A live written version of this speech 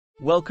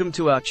Welcome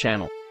to our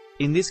channel.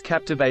 In this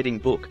captivating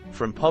book,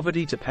 From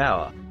Poverty to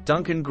Power,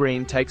 Duncan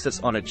Green takes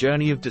us on a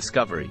journey of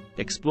discovery,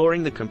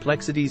 exploring the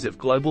complexities of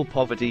global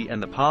poverty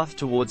and the path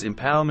towards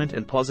empowerment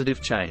and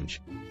positive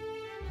change.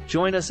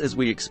 Join us as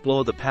we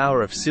explore the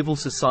power of civil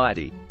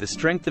society, the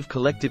strength of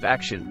collective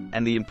action,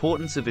 and the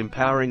importance of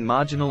empowering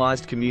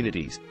marginalized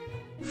communities.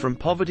 From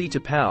Poverty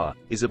to Power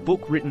is a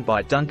book written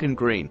by Duncan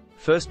Green,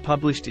 first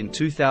published in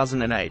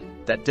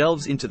 2008, that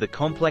delves into the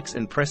complex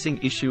and pressing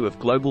issue of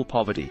global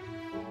poverty.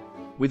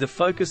 With a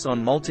focus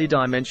on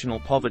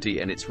multidimensional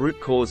poverty and its root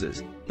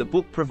causes, the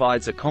book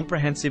provides a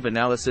comprehensive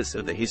analysis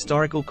of the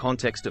historical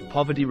context of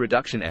poverty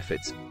reduction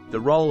efforts, the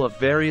role of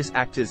various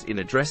actors in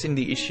addressing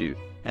the issue,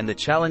 and the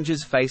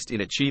challenges faced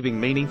in achieving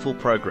meaningful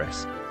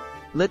progress.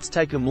 Let's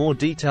take a more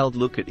detailed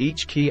look at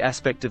each key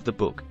aspect of the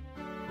book.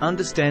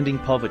 Understanding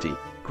poverty.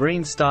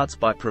 Green starts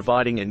by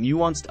providing a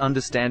nuanced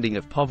understanding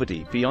of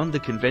poverty beyond the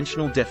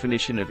conventional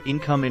definition of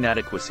income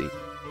inadequacy.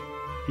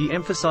 He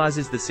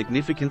emphasizes the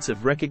significance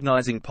of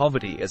recognizing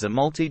poverty as a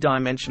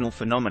multi-dimensional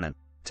phenomenon,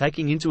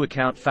 taking into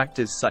account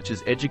factors such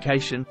as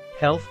education,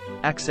 health,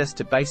 access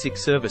to basic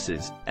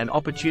services, and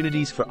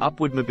opportunities for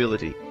upward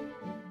mobility.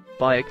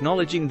 By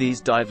acknowledging these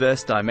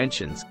diverse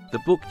dimensions, the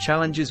book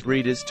challenges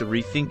readers to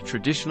rethink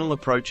traditional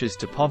approaches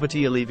to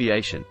poverty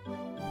alleviation.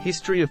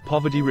 History of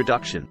poverty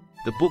reduction.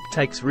 The book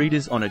takes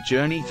readers on a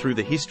journey through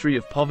the history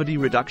of poverty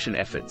reduction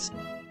efforts.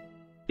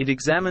 It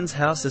examines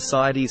how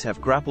societies have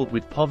grappled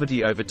with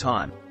poverty over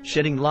time,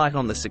 shedding light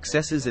on the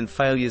successes and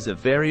failures of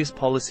various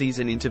policies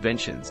and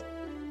interventions.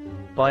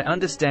 By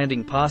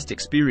understanding past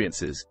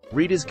experiences,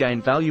 readers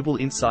gain valuable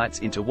insights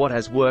into what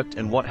has worked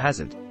and what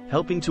hasn't,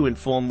 helping to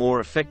inform more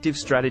effective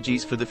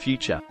strategies for the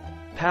future.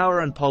 Power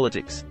and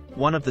politics.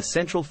 One of the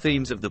central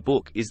themes of the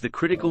book is the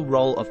critical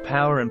role of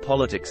power and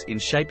politics in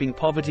shaping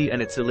poverty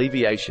and its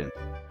alleviation.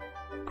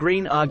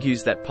 Green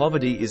argues that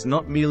poverty is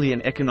not merely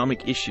an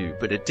economic issue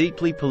but a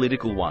deeply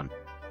political one.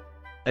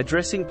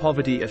 Addressing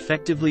poverty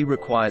effectively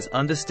requires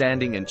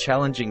understanding and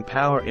challenging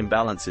power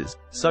imbalances,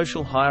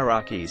 social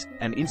hierarchies,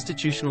 and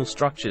institutional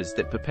structures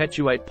that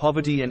perpetuate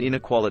poverty and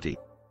inequality.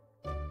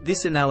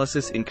 This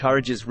analysis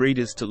encourages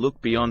readers to look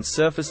beyond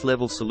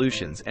surface-level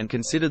solutions and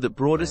consider the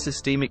broader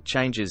systemic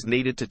changes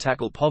needed to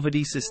tackle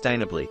poverty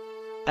sustainably.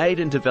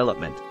 Aid and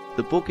development.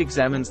 The book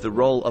examines the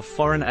role of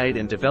foreign aid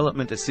and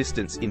development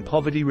assistance in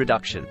poverty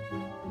reduction.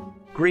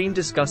 Green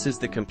discusses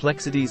the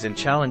complexities and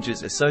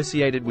challenges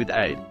associated with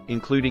aid,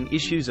 including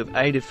issues of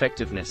aid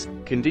effectiveness,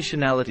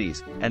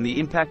 conditionalities, and the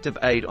impact of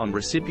aid on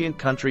recipient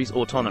countries'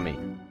 autonomy.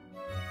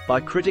 By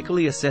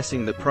critically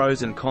assessing the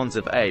pros and cons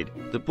of aid,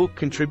 the book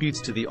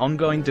contributes to the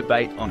ongoing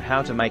debate on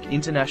how to make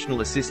international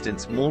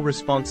assistance more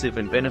responsive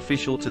and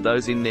beneficial to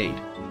those in need.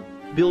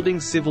 Building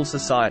civil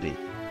society.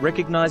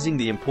 Recognizing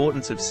the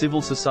importance of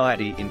civil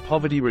society in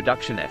poverty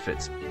reduction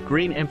efforts,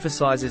 Green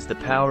emphasizes the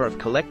power of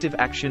collective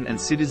action and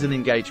citizen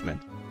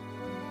engagement.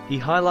 He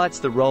highlights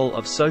the role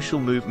of social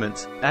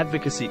movements,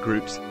 advocacy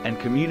groups, and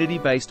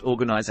community-based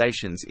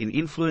organizations in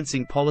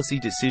influencing policy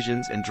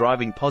decisions and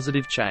driving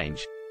positive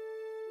change.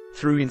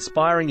 Through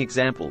inspiring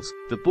examples,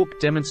 the book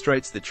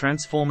demonstrates the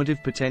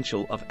transformative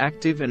potential of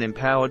active and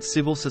empowered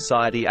civil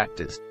society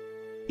actors.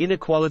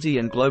 Inequality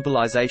and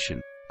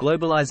globalization.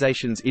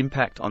 Globalization's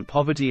impact on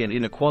poverty and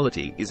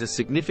inequality is a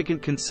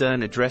significant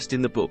concern addressed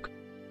in the book.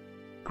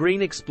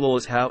 Green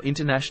explores how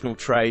international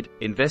trade,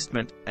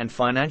 investment, and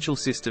financial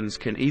systems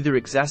can either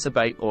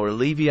exacerbate or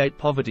alleviate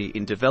poverty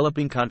in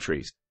developing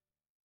countries.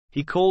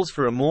 He calls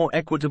for a more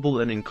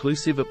equitable and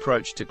inclusive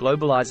approach to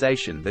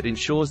globalization that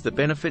ensures the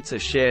benefits are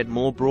shared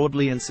more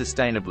broadly and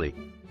sustainably.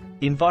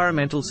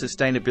 Environmental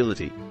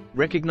sustainability.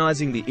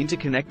 Recognizing the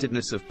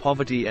interconnectedness of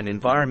poverty and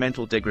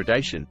environmental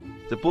degradation,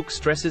 the book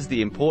stresses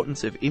the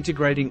importance of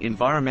integrating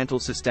environmental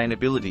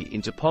sustainability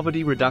into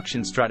poverty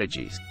reduction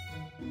strategies.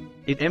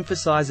 It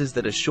emphasizes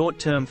that a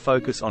short-term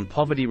focus on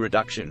poverty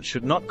reduction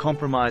should not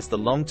compromise the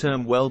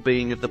long-term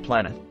well-being of the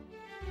planet.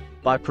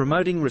 By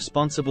promoting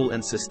responsible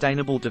and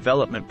sustainable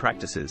development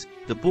practices,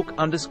 the book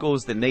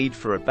underscores the need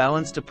for a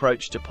balanced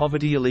approach to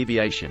poverty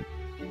alleviation.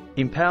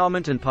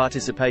 Empowerment and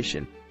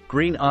participation.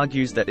 Green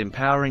argues that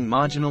empowering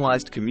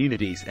marginalized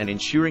communities and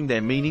ensuring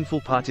their meaningful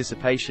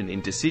participation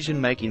in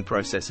decision-making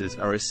processes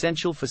are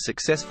essential for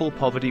successful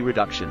poverty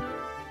reduction.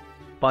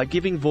 By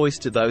giving voice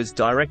to those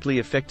directly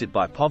affected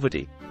by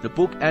poverty, the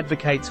book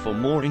advocates for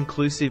more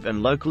inclusive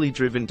and locally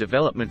driven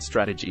development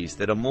strategies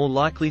that are more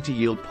likely to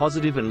yield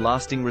positive and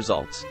lasting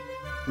results.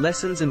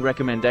 Lessons and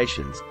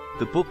recommendations.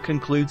 The book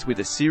concludes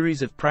with a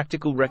series of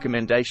practical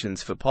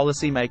recommendations for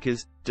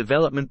policymakers,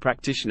 development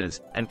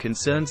practitioners, and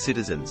concerned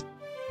citizens.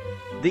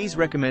 These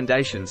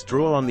recommendations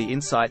draw on the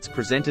insights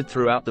presented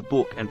throughout the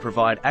book and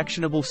provide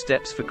actionable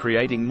steps for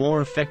creating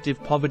more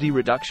effective poverty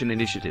reduction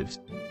initiatives.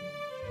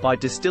 By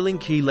distilling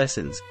key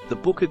lessons, the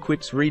book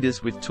equips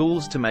readers with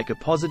tools to make a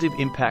positive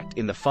impact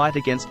in the fight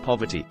against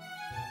poverty.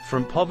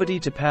 From Poverty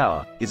to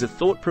Power is a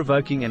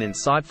thought-provoking and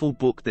insightful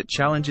book that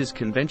challenges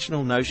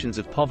conventional notions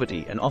of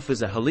poverty and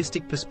offers a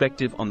holistic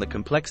perspective on the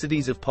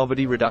complexities of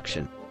poverty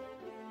reduction.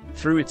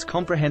 Through its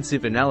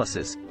comprehensive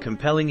analysis,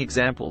 compelling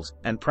examples,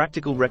 and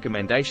practical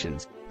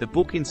recommendations, the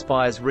book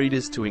inspires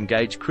readers to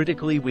engage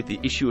critically with the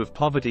issue of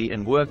poverty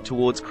and work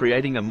towards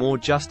creating a more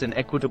just and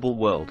equitable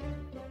world.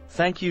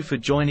 Thank you for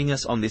joining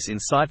us on this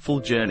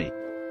insightful journey.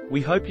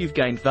 We hope you've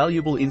gained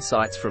valuable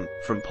insights from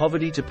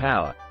Poverty to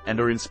Power, and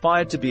are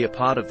inspired to be a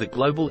part of the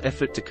global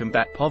effort to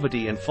combat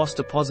poverty and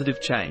foster positive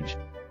change.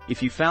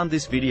 If you found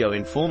this video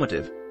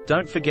informative,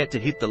 don't forget to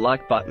hit the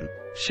like button,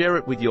 share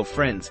it with your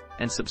friends,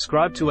 and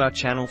subscribe to our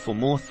channel for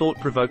more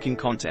thought-provoking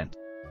content.